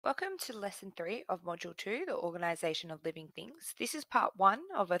Welcome to Lesson 3 of Module 2, the Organisation of Living Things. This is part 1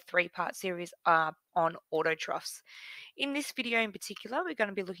 of a 3-part series on autotrophs. In this video in particular, we're going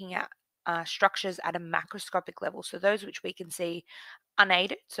to be looking at structures at a macroscopic level, so those which we can see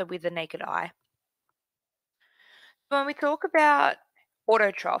unaided, so with the naked eye. When we talk about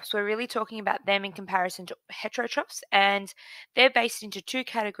autotrophs, we're really talking about them in comparison to heterotrophs, and they're based into two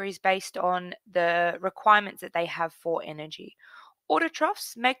categories based on the requirements that they have for energy.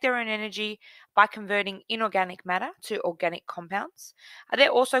 Autotrophs make their own energy by converting inorganic matter to organic compounds. They're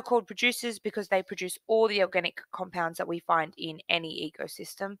also called producers because they produce all the organic compounds that we find in any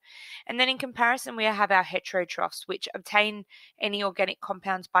ecosystem. And then in comparison, we have our heterotrophs, which obtain any organic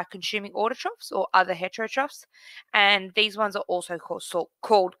compounds by consuming autotrophs or other heterotrophs. And these ones are also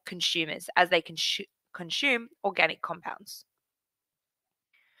called consumers as they consume organic compounds.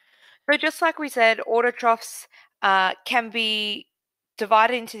 So just like we said, autotrophs can be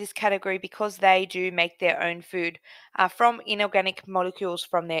divided into this category because they do make their own food from inorganic molecules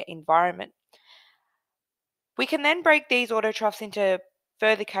from their environment. We can then break these autotrophs into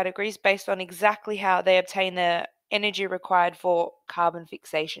further categories based on exactly how they obtain the energy required for carbon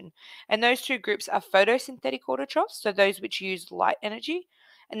fixation. And those two groups are photosynthetic autotrophs, so those which use light energy,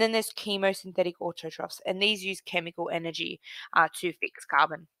 and then there's chemosynthetic autotrophs, and these use chemical energy to fix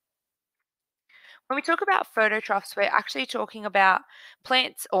carbon. When we talk about phototrophs, we're actually talking about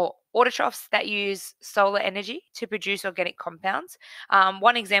plants or autotrophs that use solar energy to produce organic compounds.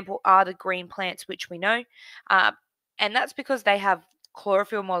 One example are the green plants, which we know, uh, and that's because they have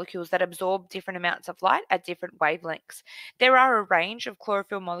chlorophyll molecules that absorb different amounts of light at different wavelengths. There are a range of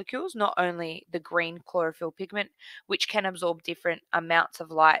chlorophyll molecules, not only the green chlorophyll pigment, which can absorb different amounts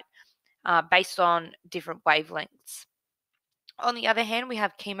of light based on different wavelengths. On the other hand, we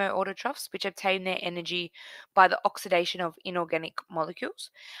have chemoautotrophs, which obtain their energy by the oxidation of inorganic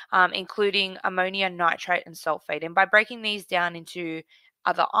molecules, including ammonia, nitrate, and sulfate. And by breaking these down into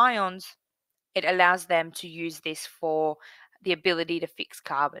other ions, it allows them to use this for the ability to fix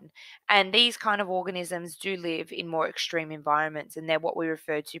carbon. And these kind of organisms do live in more extreme environments, and they're what we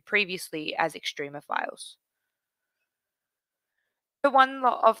referred to previously as extremophiles. So one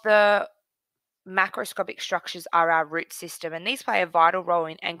of the macroscopic structures are our root system, and these play a vital role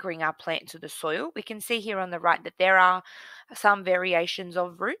in anchoring our plant to the soil. We can see here on the right that there are some variations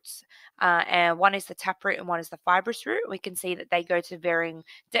of roots, and one is the taproot and one is the fibrous root. We can see that they go to varying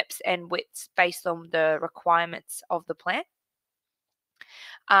depths and widths based on the requirements of the plant.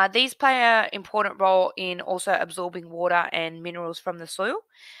 These play an important role in also absorbing water and minerals from the soil,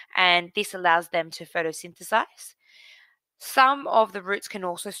 and this allows them to photosynthesize. Some of the roots can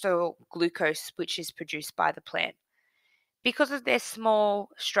also store glucose, which is produced by the plant. Because of their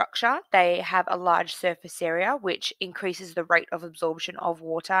small structure, they have a large surface area, which increases the rate of absorption of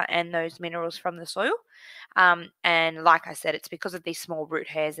water and those minerals from the soil. And like I said, it's because of these small root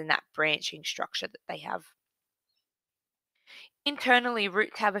hairs and that branching structure that they have. Internally,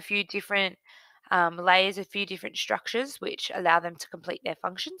 roots have a few different layers, a few different structures, which allow them to complete their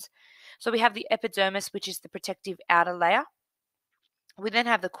functions. So we have the epidermis, which is the protective outer layer. We then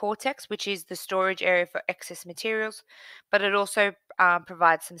have the cortex, which is the storage area for excess materials, but it also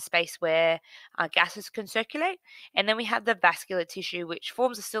provides some space where gases can circulate. And then we have the vascular tissue, which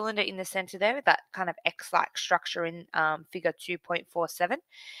forms a cylinder in the center there, that kind of X-like structure in figure 2.47.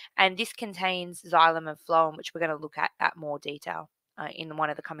 And this contains xylem and phloem, which we're going to look at more detail in one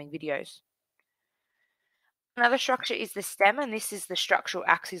of the coming videos. Another structure is the stem, and this is the structural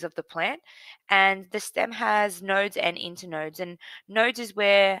axis of the plant. And the stem has nodes and internodes. And nodes is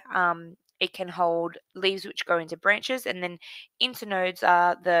where it can hold leaves which go into branches, and then internodes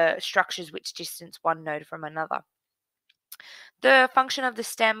are the structures which distance one node from another. The function of the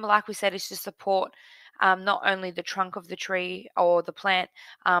stem, like we said, is to support not only the trunk of the tree or the plant,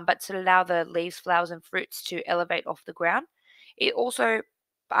 but to allow the leaves, flowers, and fruits to elevate off the ground. It also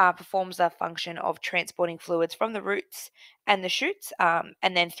performs a function of transporting fluids from the roots and the shoots, and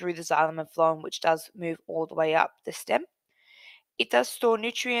then through the xylem and phloem, which does move all the way up the stem. It does store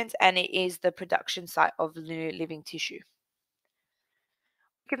nutrients, and it is the production site of new living tissue.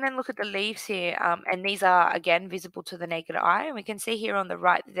 We can then look at the leaves here, and these are again visible to the naked eye. And we can see here on the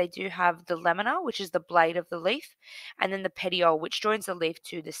right that they do have the lamina, which is the blade of the leaf, and then the petiole, which joins the leaf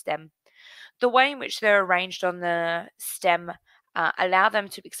to the stem. The way in which they're arranged on the stem allow them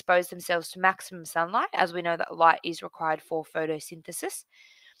to expose themselves to maximum sunlight, as we know that light is required for photosynthesis.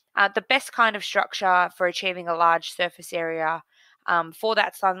 The best kind of structure for achieving a large surface area for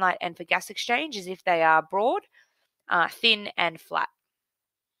that sunlight and for gas exchange is if they are broad, thin, and flat.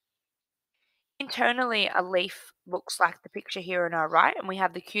 Internally, a leaf looks like the picture here on our right, and we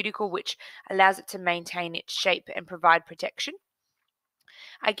have the cuticle, which allows it to maintain its shape and provide protection.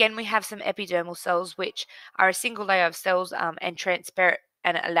 Again, we have some epidermal cells, which are a single layer of cells and transparent,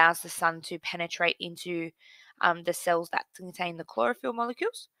 and it allows the sun to penetrate into the cells that contain the chlorophyll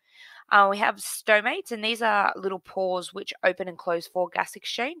molecules. We have stomates, and these are little pores which open and close for gas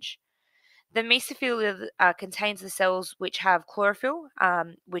exchange. The mesothelium contains the cells which have chlorophyll,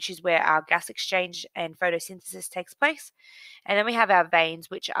 which is where our gas exchange and photosynthesis takes place. And then we have our veins,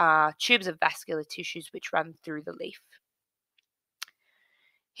 which are tubes of vascular tissues which run through the leaf.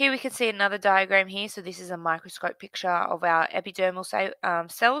 Here we can see another diagram here. So this is a microscope picture of our epidermal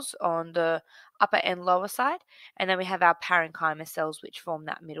cells on the upper and lower side. And then we have our parenchyma cells, which form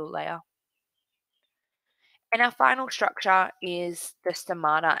that middle layer. And our final structure is the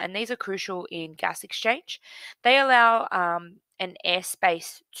stomata, and these are crucial in gas exchange. They allow an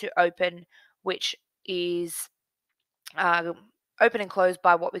airspace to open, which is uh, open and closed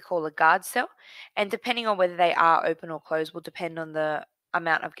by what we call a guard cell. And depending on whether they are open or closed will depend on the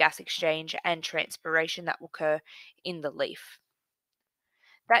amount of gas exchange and transpiration that will occur in the leaf.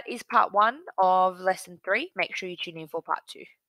 That is part one of lesson 3. Make sure you tune in for part 2.